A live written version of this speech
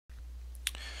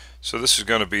So this is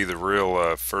going to be the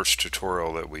real first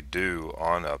tutorial that we do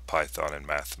on Python and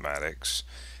mathematics.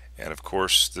 And of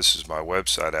course this is my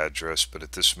website address, but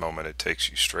at this moment it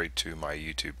takes you straight to my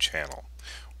YouTube channel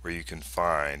where you can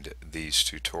find these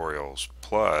tutorials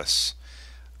plus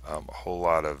a whole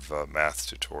lot of math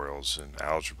tutorials in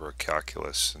algebra,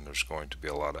 calculus, and there's going to be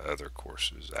a lot of other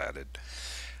courses added.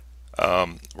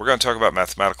 We're going to talk about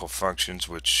mathematical functions,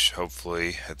 which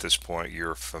hopefully at this point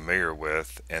you're familiar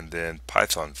with, and then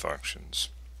Python functions.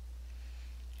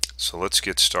 So let's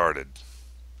get started.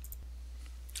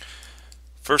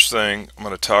 First thing I'm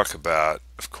going to talk about,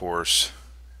 of course,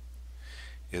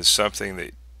 is something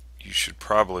that you should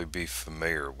probably be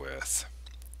familiar with.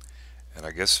 And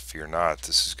I guess if you're not,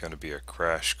 this is going to be a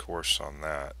crash course on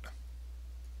that.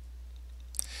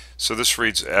 So this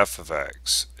reads f of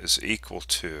x is equal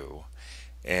to,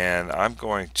 and I'm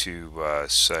going to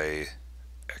say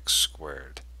x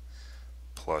squared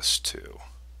plus 2.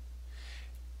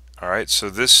 Alright,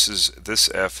 so this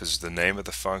f is the name of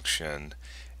the function,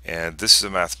 and this is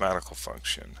a mathematical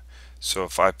function. So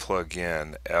if I plug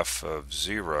in f of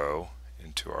 0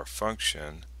 into our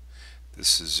function,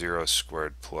 this is 0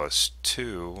 squared plus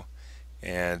 2,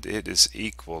 and it is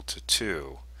equal to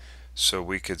 2. So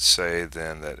we could say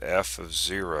then that f of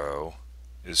 0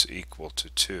 is equal to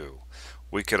 2.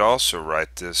 We could also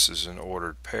write this as an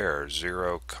ordered pair,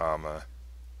 0, comma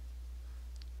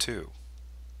 2.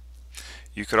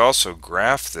 You could also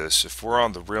graph this if we're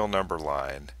on the real number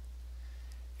line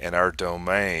and our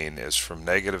domain is from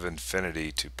negative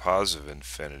infinity to positive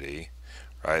infinity,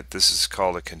 right? This is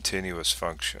called a continuous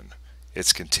function.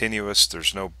 It's continuous,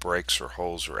 there's no breaks or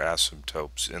holes or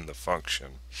asymptotes in the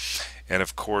function. And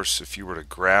of course, if you were to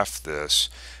graph this,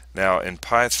 now in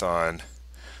Python,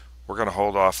 we're going to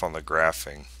hold off on the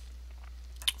graphing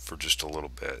for just a little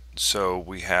bit. So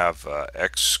we have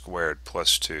x squared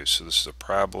plus 2. So this is a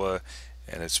parabola,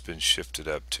 and it's been shifted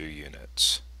up 2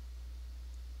 units.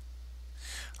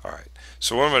 Alright,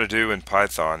 so what I'm going to do in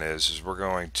Python is we're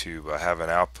going to have an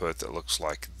output that looks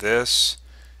like this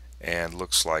and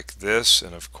looks like this,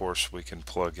 and of course we can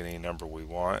plug any number we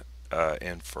want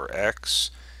in for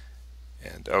x.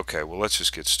 And okay, well, let's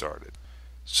just get started.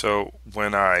 So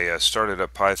when I started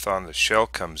up Python, the shell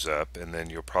comes up, and then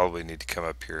you'll probably need to come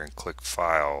up here and click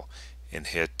File and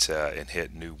hit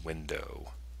New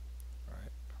Window.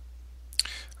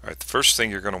 All right, the first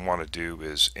thing you're going to want to do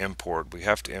is import. We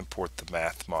have to import the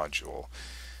math module.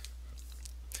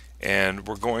 And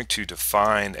we're going to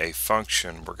define a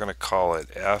function. We're going to call it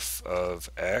f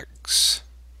of x.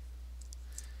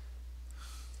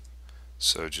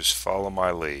 So just follow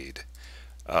my lead.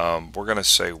 We're going to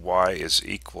say y is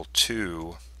equal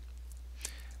to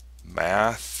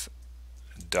math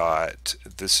dot,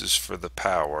 this is for the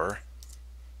power.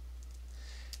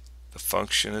 The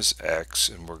function is x,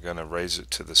 and we're going to raise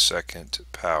it to the second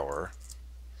power,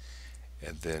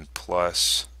 and then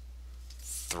plus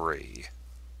 3.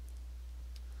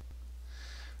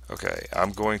 Okay,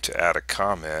 I'm going to add a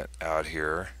comment out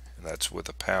here, and that's with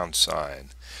a pound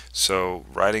sign. So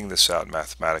writing this out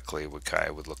mathematically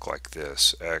would look like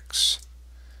this: x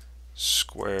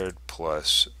squared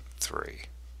plus 3.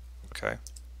 Okay,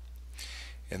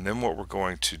 and then what we're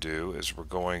going to do is we're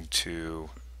going to,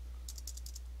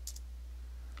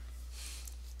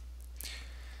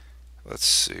 let's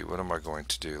see, what am I going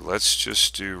to do? Let's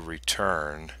just do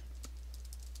return.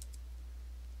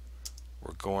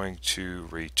 We're going to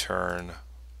return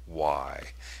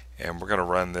y, and we're going to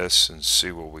run this and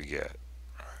see what we get.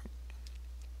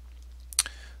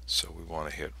 So we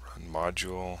want to hit run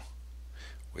module.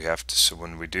 We have to, so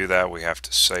when we do that, we have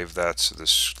to save that. So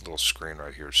this little screen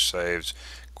right here saves.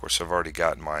 Of course, I've already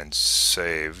got mine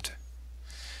saved.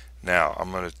 Now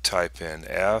I'm going to type in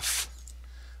f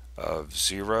of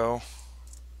 0,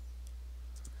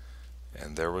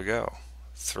 and there we go,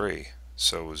 3.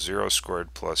 So 0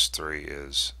 squared plus 3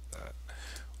 is that.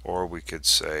 Or we could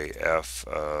say f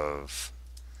of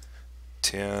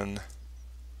 10,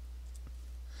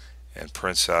 and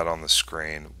prints out on the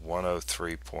screen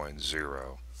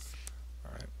 103.0.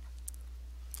 Alright.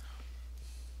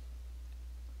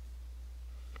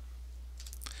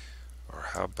 Or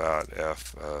how about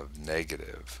f of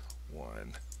negative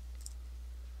 1?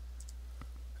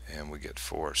 And we get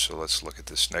 4. So let's look at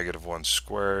this. Negative 1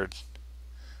 squared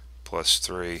plus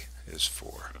 3 is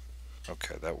 4.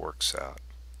 Okay, that works out.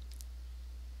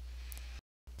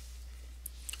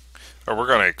 We're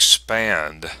going to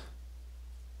expand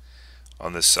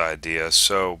on this idea.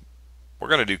 So we're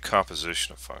going to do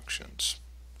composition of functions.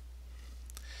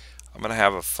 I'm going to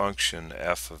have a function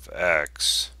f of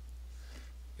x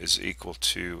is equal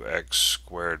to x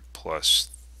squared plus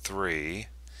 3,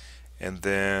 and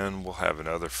then we'll have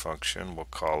another function. We'll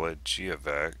call it g of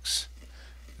x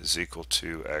is equal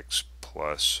to x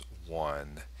plus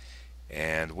 1,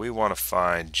 and we want to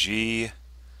find g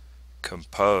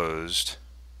composed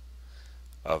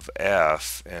of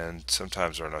f, and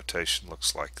sometimes our notation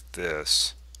looks like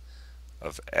this,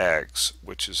 of x,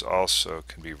 which is also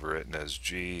can be written as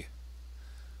g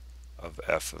of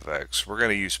f of x. We're going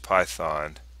to use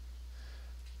Python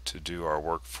to do our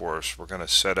work for us. We're going to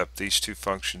set up these two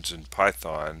functions in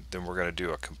Python, then we're going to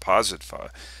do a composite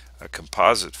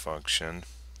function,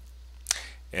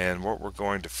 and what we're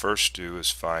going to first do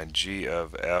is find g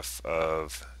of f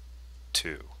of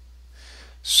 2.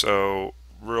 So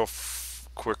real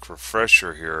quick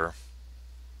refresher here,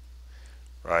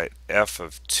 right? F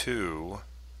of 2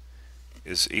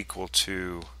 is equal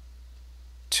to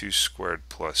 2 squared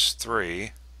plus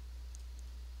 3,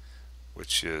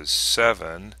 which is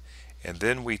 7, and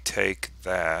then we take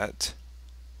that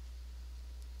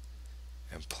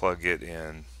and plug it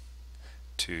in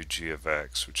to g of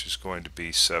x, which is going to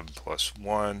be 7 plus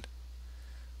 1,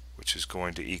 which is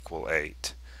going to equal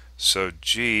 8. So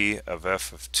g of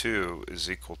f of 2 is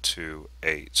equal to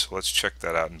 8. So let's check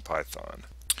that out in Python.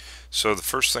 So the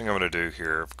first thing I'm going to do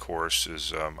here, of course,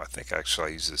 is I think actually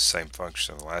I used the same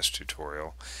function in the last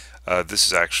tutorial. This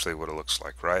is actually what it looks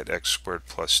like, right? X squared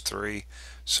plus 3.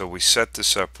 So we set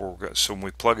this up, so when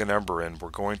we plug a number in, we're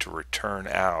going to return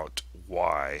out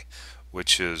y,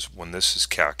 which is when this is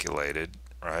calculated,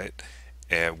 right?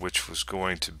 And which was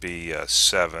going to be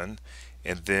 7.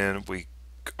 And then we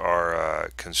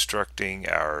are constructing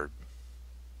our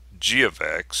g of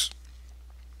x,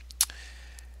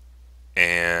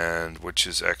 and which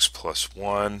is x plus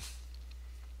 1,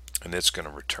 and it's going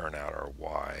to return out our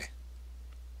y.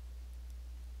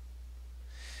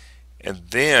 And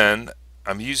then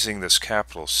I'm using this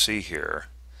capital C here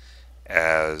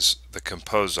as the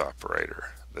compose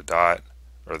operator, the dot,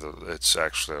 or it's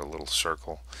actually a little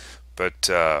circle, but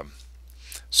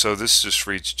so this just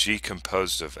reads g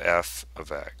composed of f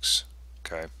of x.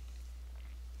 Okay,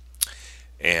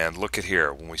 and look at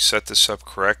here, when we set this up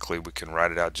correctly, we can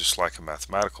write it out just like a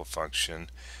mathematical function.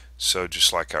 So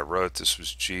just like I wrote, this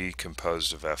was g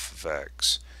composed of f of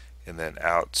x, and then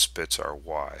out spits our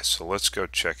y. So let's go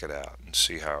check it out and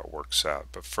see how it works out.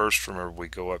 But first, remember, we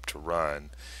go up to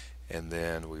run, and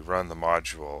then we run the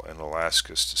module, and it'll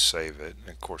ask us to save it. And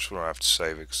of course we don't have to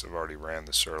save it because I've already ran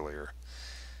this earlier.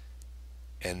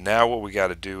 And now what we got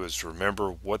to do is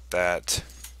remember what that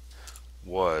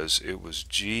was. It was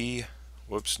g,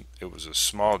 whoops, it was a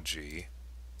small g,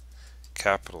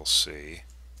 capital C.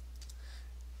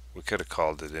 We could have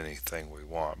called it anything we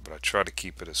want, but I try to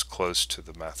keep it as close to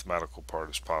the mathematical part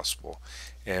as possible.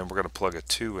 And we're going to plug a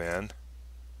 2 in,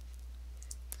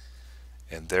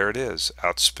 and there it is,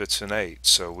 out spits an 8.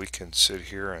 So we can sit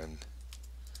here and,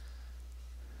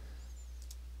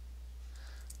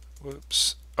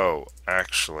 whoops, oh,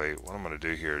 actually what I'm going to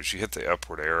do here is you hit the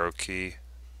upward arrow key,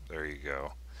 there you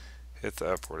go, hit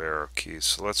the upward arrow key.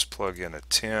 So let's plug in a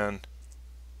 10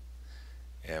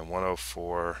 and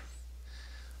 104.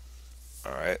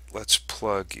 Alright, let's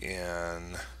plug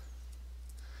in,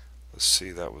 let's see,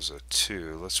 that was a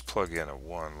 2. Let's plug in a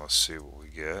 1. Let's see what we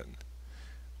get.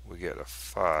 We get a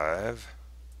 5,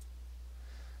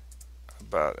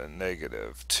 about a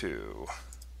 -2.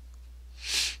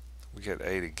 We get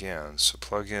 8 again. So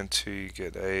plug in 2, you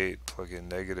get 8. Plug in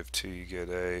 -2, you get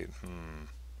 8.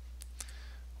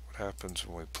 What happens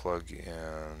when we plug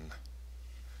in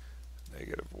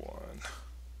 -1?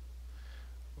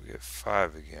 We get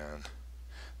 5 again.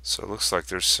 So it looks like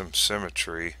there's some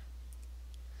symmetry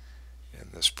in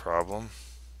this problem.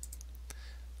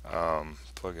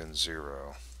 Plug in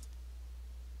 0,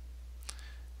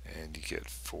 and you get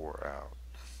 4 out.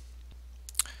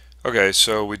 Okay,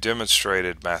 so we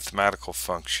demonstrated mathematical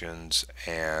functions,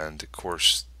 and of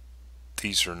course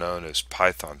these are known as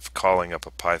Python, calling up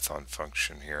a Python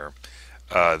function here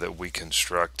that we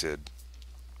constructed.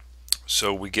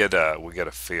 So we get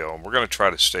a feel, and we're going to try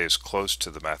to stay as close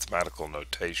to the mathematical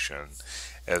notation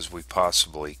as we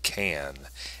possibly can.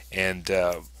 And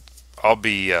I'll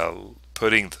be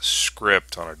putting the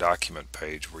script on our document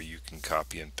page where you can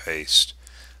copy and paste,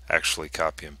 actually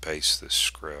copy and paste this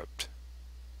script.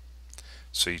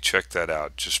 So you check that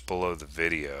out just below the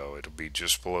video. It'll be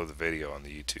just below the video on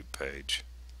the YouTube page.